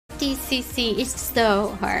50cc is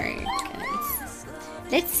so hard, guys.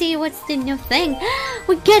 Let's see what's the new thing.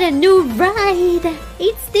 We got a new ride.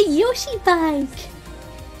 It's the Yoshi bike.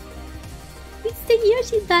 It's the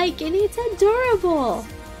Yoshi bike and it's adorable.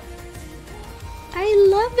 I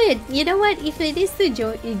love it. You know what? If it is the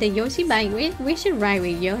Yoshi bike, we should ride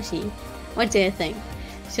with Yoshi. What do you think?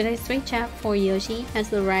 Should I switch up for Yoshi as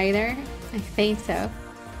the rider? I think so.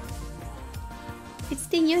 It's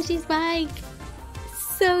the Yoshi's bike.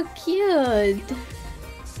 So cute.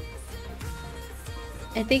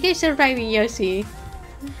 I think I should ride with Yoshi.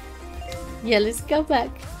 Yeah, let's go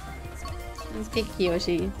back. Let's pick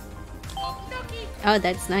Yoshi. Oh,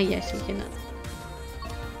 that's not Yoshi, you know.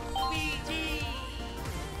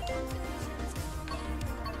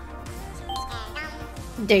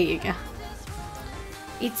 There you go.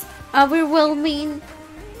 It's overwhelming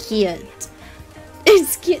cute.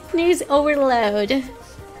 It's cuteness overload.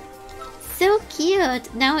 So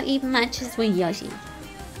cute. Now it matches with Yoshi.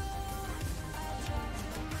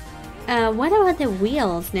 What about the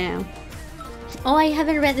wheels now? Oh, I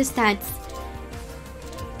haven't read the stats.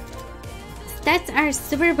 Stats are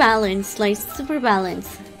super balanced, like super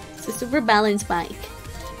balanced. It's a super balanced bike.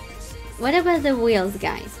 What about the wheels,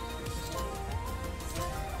 guys?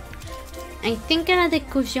 I think the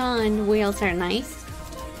cushion wheels are nice.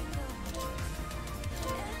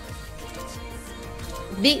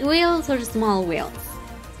 Big wheels or small wheels?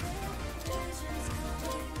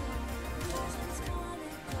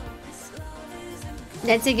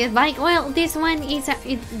 That's a good bike. Well, this one is...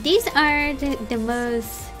 these are the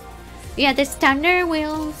most... yeah, the standard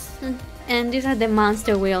wheels. And these are the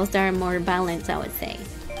monster wheels that are more balanced, I would say.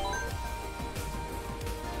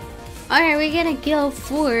 Alright, we're gonna go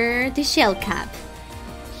for the shell cap.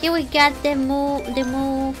 Here we got the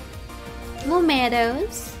Moo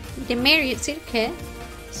Meadows, the Marriott Circuit,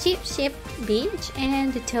 Ship Beach,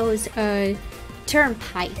 and the Toes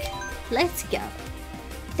Turnpike. Let's go.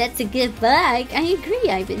 That's a good bike. I agree,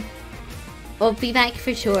 Ivan. OP bike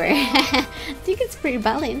for sure. I think it's pretty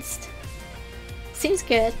balanced. Seems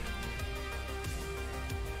good.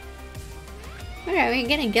 Alright, we're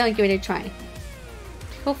gonna go and give it a try.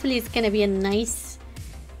 Hopefully it's gonna be a nice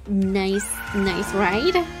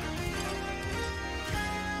ride.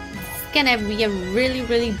 It's gonna be a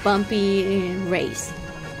really bumpy race.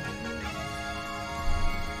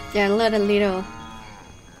 There are a lot of little...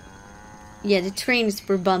 yeah, the train is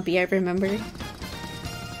super bumpy, I remember.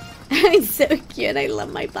 It's so cute, I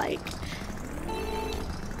love my bike.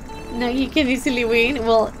 Now you can easily win.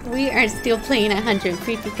 Well, we are still playing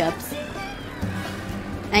 150 cups.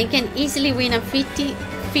 I can easily win a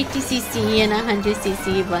 50cc and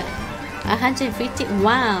 100cc, but 150,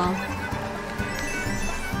 wow.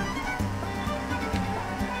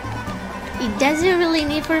 It doesn't really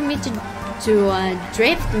need for me to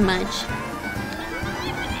drift much.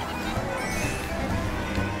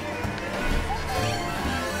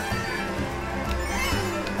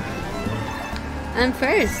 I'm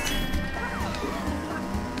first.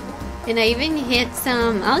 And I even hit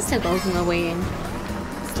some obstacles on the way in.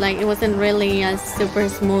 Like it wasn't really a super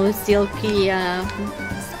smooth, silky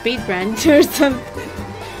speed run or something.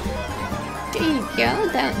 There you go.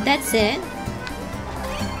 That's it.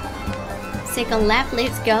 Second lap.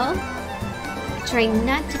 Let's go. Try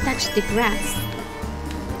not to touch the grass.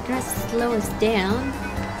 Grass slows down.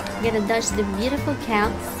 Gotta dodge the beautiful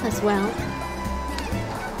cows as well.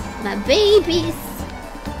 My babies.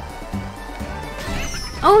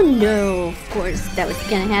 Oh no! Of course, that was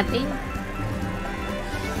gonna happen.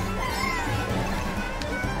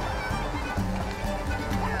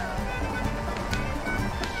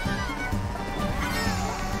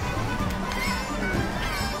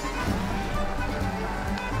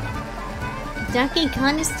 Donkey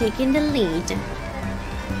Kong is taking the lead.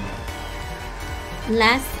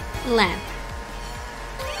 Last lap.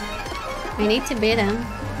 I need to beat him.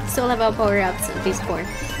 It's all about power-ups at this sport.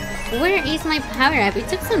 Where is my power-up? It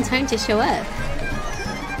took some time to show up.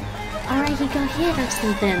 Alright, he got hit or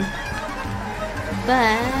something.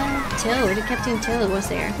 But Toad, Captain Toad was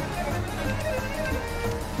there.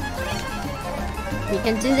 We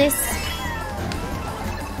can do this.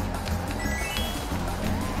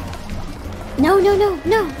 No!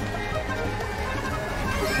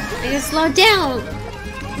 I just slowed down!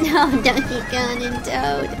 No, Donkey Kong and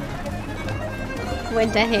Toad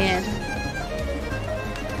went ahead.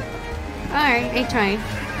 Alright, I tried.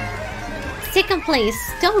 Second place,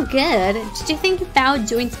 still good. Did you think about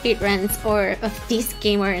doing speedruns or of this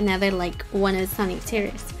game or another like one of the Sonic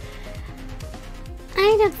series?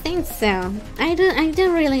 I don't think so. I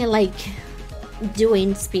don't really like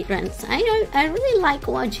doing speedruns. I really like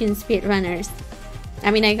watching speedrunners.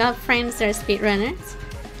 I mean, I got friends that are speedrunners,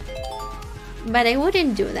 but I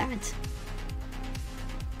wouldn't do that.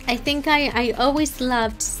 I think I always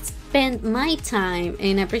loved to spend my time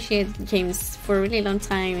and appreciate games for a really long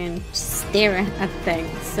time and stare at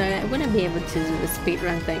things, so I wouldn't be able to do the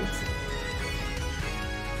speedrun things.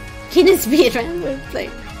 Kina speedrun would play.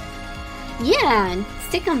 Yeah,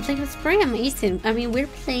 second play was pretty amazing. I mean, we're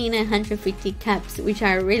playing 150 cups, which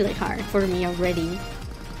are really hard for me already.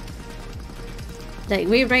 Like,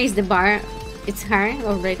 we raised the bar, it's hard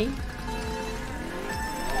already.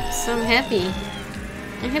 So I'm happy.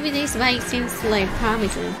 I'm happy this bike seems like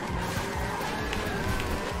promising.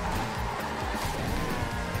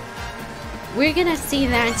 We're gonna see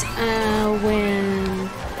that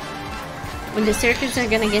when the circuits are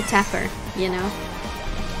gonna get tougher, you know.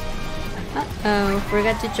 Uh-oh,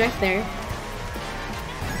 forgot to drift there.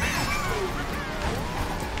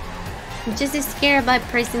 I'm just scared about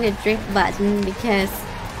pressing the drift button because,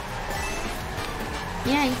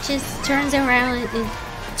 yeah, it just turns around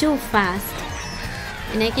too fast,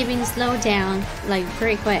 and I keep being slowed down like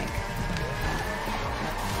pretty quick.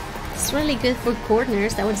 It's really good for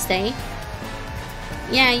corners, I would say.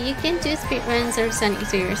 Yeah, you can do speedruns or Sonic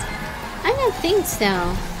Series. I don't think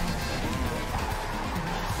so.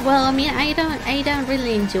 Well, I mean, I don't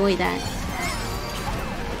really enjoy that.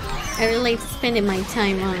 I really like spending my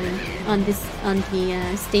time on the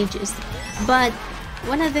stages. But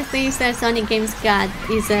one of the things that Sonic games got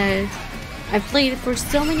is that I played it for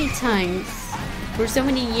so many times, for so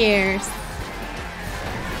many years,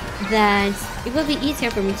 that it will be easier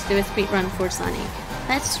for me to do a speedrun for Sonic.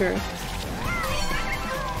 That's true.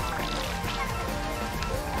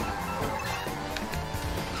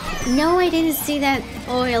 No, I didn't see that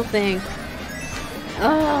oil thing.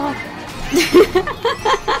 Oh.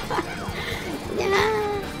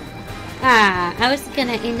 Yeah. Ah, I was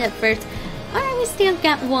gonna end up first. But I still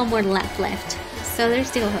got one more lap left. So there's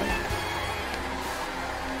still hope.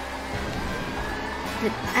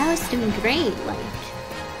 But I was doing great, like,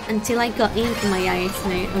 until I got into my eyes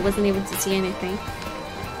and I wasn't able to see anything.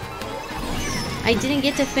 I didn't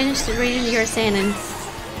get to finish reading your sentence.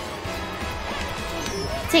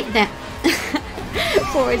 Take that.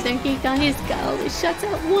 Poor Donkey Kong is got all the shots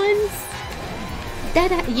at once.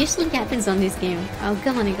 That usually happens on this game. Oh,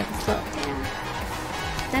 come on, I got slowed down.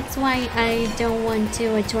 That's why I don't want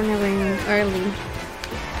to turn around early.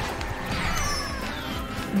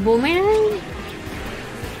 Boomerang?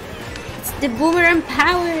 It's the boomerang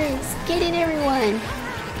powers! Get it, everyone!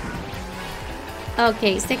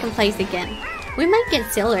 Okay, second place again. We might get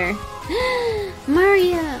silver.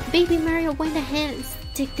 Mario! Baby Mario went ahead.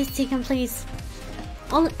 Take the second place.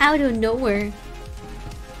 All out of nowhere.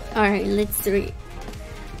 Alright, let's see.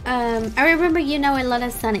 I remember you know a lot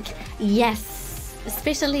of Sonic. Yes,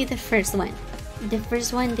 especially the first one. The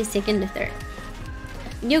first one, the second, the third.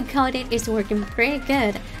 New coding is working pretty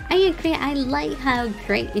good. I agree, I like how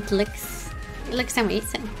great it looks. It looks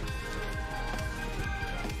amazing.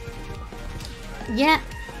 Yeah,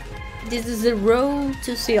 this is the road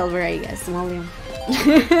to silver, I guess, William.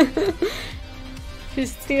 We're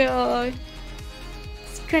still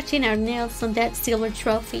scratching our nails on that silver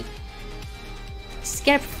trophy. Just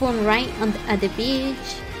gotta perform right on at the beach,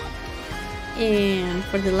 and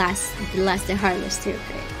for the hardest too.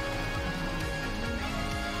 Okay.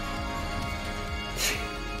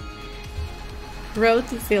 Road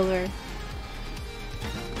to silver.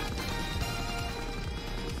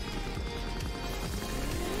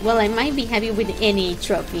 Well, I might be happy with any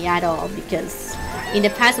trophy at all because in the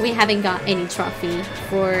past we haven't got any trophy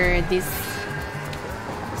for these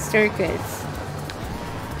circuits.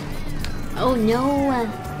 Oh no!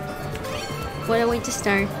 What a way to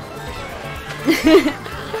start.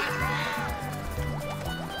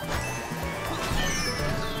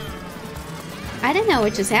 I don't know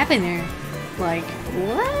what just happened there. Like,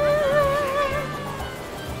 what?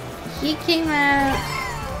 He came out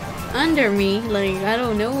under me, like, I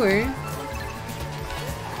don't know where.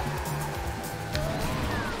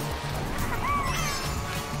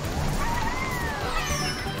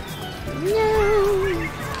 No.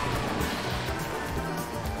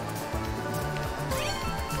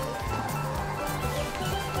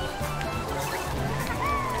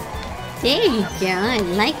 There you go, I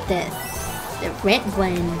like this. The red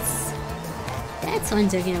ones. That's what I'm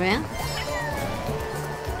talking about.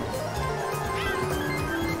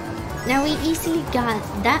 Now we easily got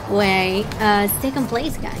that way, second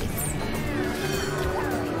place, guys.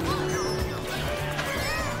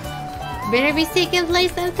 Better be second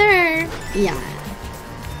place than third. Yeah.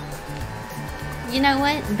 You know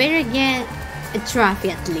what? Better get a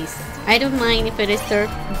trophy at least. I don't mind if it is third,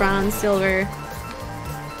 bronze, silver.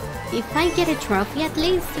 If I get a trophy at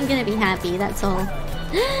least, I'm gonna be happy, that's all.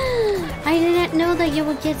 I didn't know that you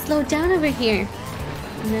would get slowed down over here.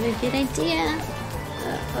 Not a good idea.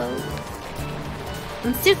 Uh-oh.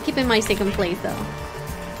 I'm still keeping my second place though.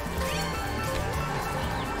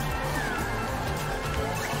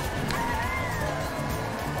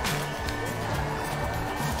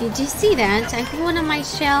 Did you see that? I think one of my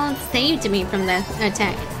shells saved me from that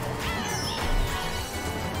attack.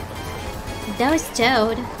 That was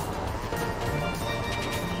Toad.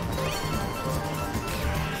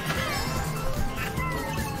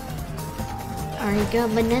 Alright, go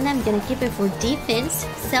banana. I'm gonna keep it for defense,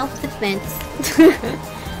 self-defense.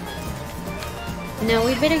 No,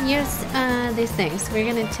 we better use these things.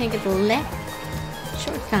 We're gonna take the left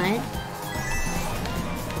shortcut.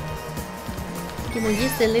 Gonna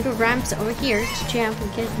use the little ramps over here to jump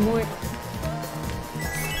and get more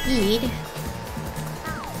speed.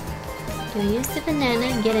 Gonna use the banana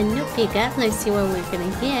and get a new pickup. Let's see what we're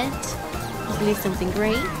gonna get. Hopefully something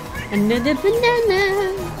great. Another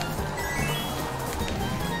banana!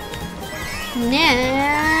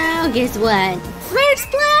 Now, guess what? First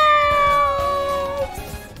place!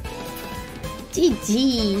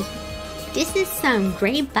 GG! This is some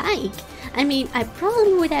great bike. I mean, I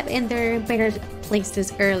probably would have entered better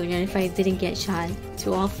places earlier if I didn't get shot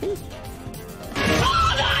too often.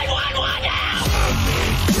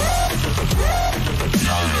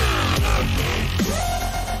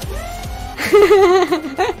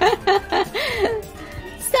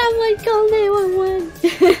 Someone call 911.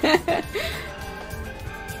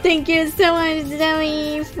 Thank you so much,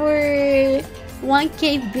 Zoe, for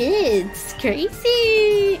 1K bits.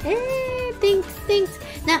 Crazy. Thanks.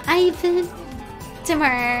 Now, Ivan,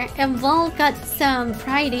 Tamar, and Vol got some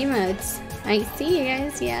pride emotes. I see you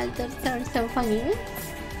guys. Yeah, those are so funny.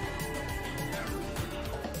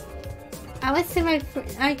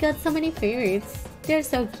 I got so many favorites. They're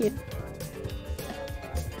so cute.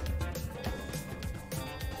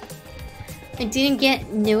 I didn't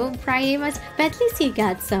get no pride emotes, but at least you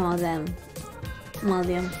got some of them.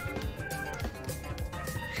 William.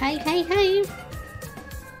 Hi.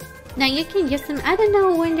 Now you can use them. I don't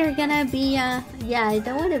know when they're gonna be, yeah, I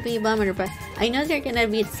don't want to be a bummer, but I know they're gonna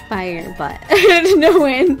be expired, but I don't know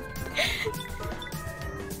when.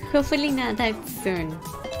 Hopefully not that soon.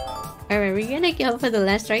 Alright, we're gonna go for the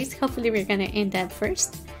last race. Hopefully we're gonna end that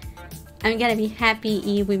first. I'm gonna be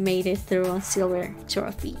happy if we made it through a silver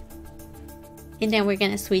trophy. And then we're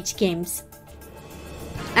gonna switch games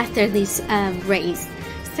after this race.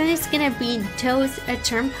 So it's gonna be Toad's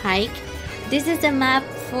Turnpike. This is a map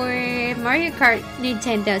for Mario Kart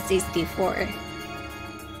Nintendo 64.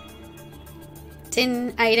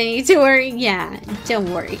 Then I don't need to worry. Yeah,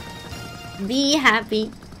 don't worry. Be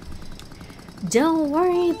happy. Don't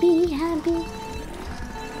worry, be happy.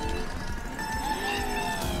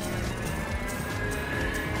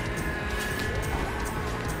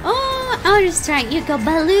 Oh, Outer Strike, you got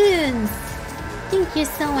balloons. Thank you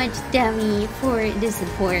so much, Demi, for the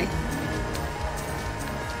support.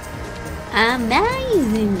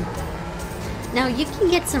 Amazing! Now you can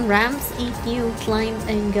get some ramps if you climb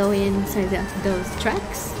and go inside those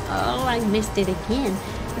tracks. Oh, I missed it again.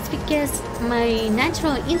 It's because my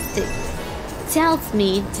natural instinct tells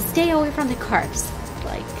me to stay away from the cars.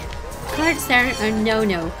 Like, cars are a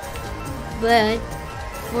no-no. But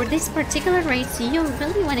for this particular race, you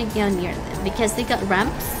really want to go near them because they got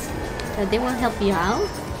ramps that they will help you out.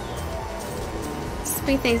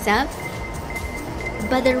 Speed things up.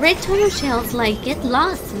 But the red turtle shells like get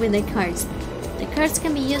lost with the cards. The cards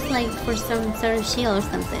can be used like for some sort of shield or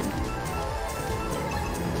something.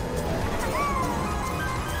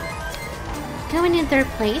 Going in third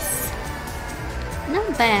place.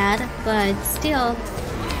 Not bad, but still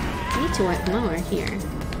need to work more here.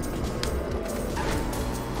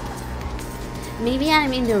 Maybe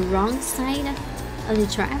I'm in the wrong side of the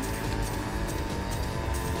track.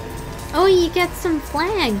 Oh, you got some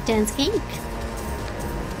flag, Dance Cake.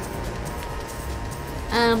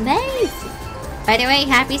 Amazing! By the way,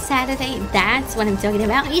 happy Saturday. That's what I'm talking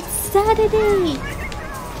about. It's Saturday!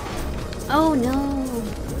 Oh no.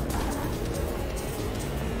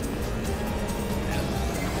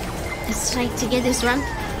 Let's try to get this run.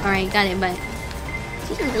 Alright, got it, but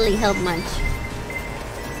it didn't really help much.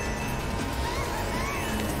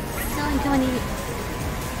 So I'm going in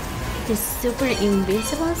this super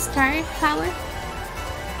invisible star power.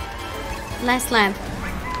 Last lap.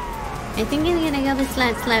 I think I'm gonna go this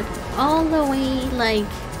last lap all the way, like,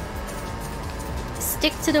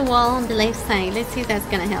 stick to the wall on the left side. Let's see if that's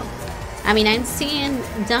gonna help. I mean, I'm seeing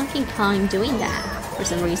Donkey Kong doing that for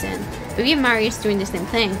some reason. Maybe Mario's doing the same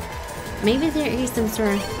thing. Maybe there is some sort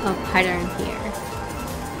of pattern here.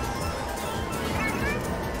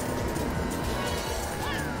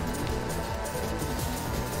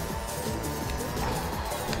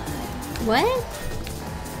 What?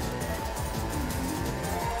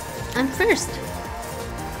 I'm first.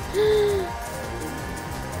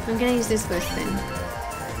 I'm gonna use this first then.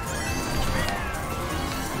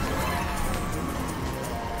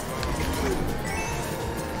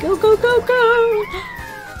 Go, go, go, go!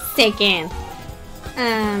 Second.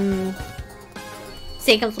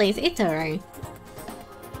 Second place. It's alright.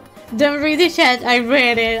 Don't read the chat. I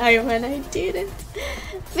read it. I didn't.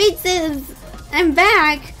 Pizzas! I'm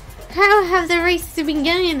back! How have the races been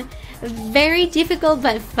going? Very difficult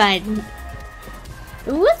but fun.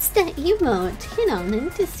 What's that emote? Hold on, I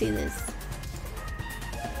need to see this.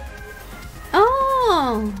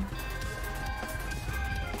 Oh!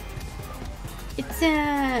 It's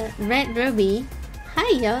a red ruby.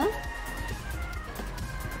 Hiya!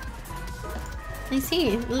 I see,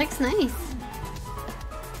 it looks nice.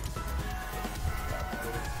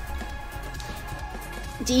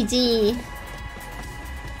 GG.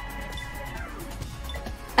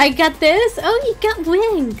 I got this? Oh, you got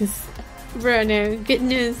wings! Bro, no, good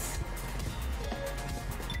news.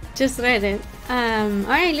 Just read it.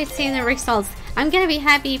 Alright, let's see the results. I'm gonna be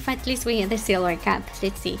happy if at least we get the silver cap.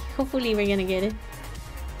 Let's see. Hopefully we're gonna get it.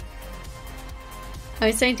 I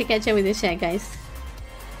was trying to catch up with the chat, guys.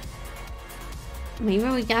 Maybe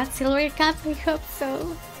we got silver cap? I hope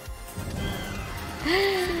so.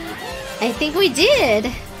 I think we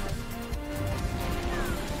did!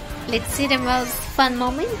 Let's see the most fun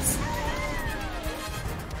moments.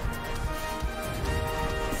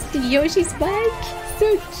 Yoshi's bike,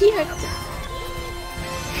 so cute.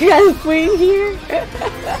 Halfway here.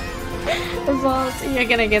 Well, you're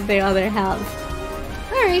gonna get the other half.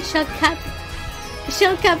 Alright, shell cap.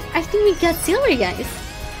 Shell cap. I think we got silver, guys.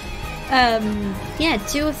 Yeah,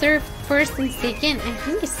 2, 3rd, 1st, and 2nd.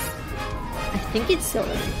 I think it's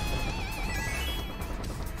silver.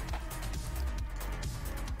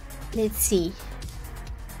 Let's see.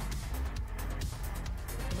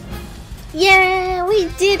 Yeah, we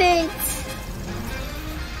did it!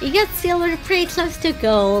 You got silver pretty close to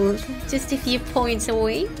gold. Just a few points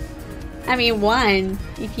away. I mean 1.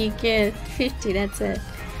 If you get 50, that's it.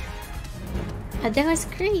 But that was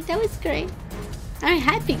great, that was great. I'm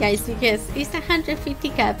happy, guys, because it's 150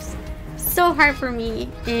 caps. So hard for me,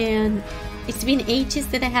 and it's been ages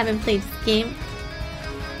that I haven't played this game.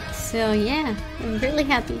 So yeah, I'm really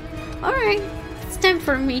happy. Alright, it's time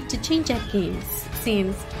for me to change up games,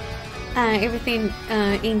 since everything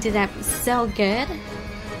ended up so good.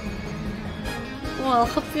 Well,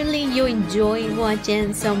 hopefully you enjoy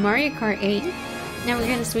watching some Mario Kart 8. Now we're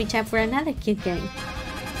gonna switch up for another cute game.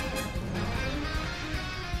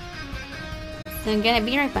 So I'm gonna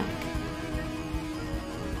be right back.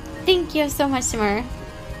 Thank you so much, Samara.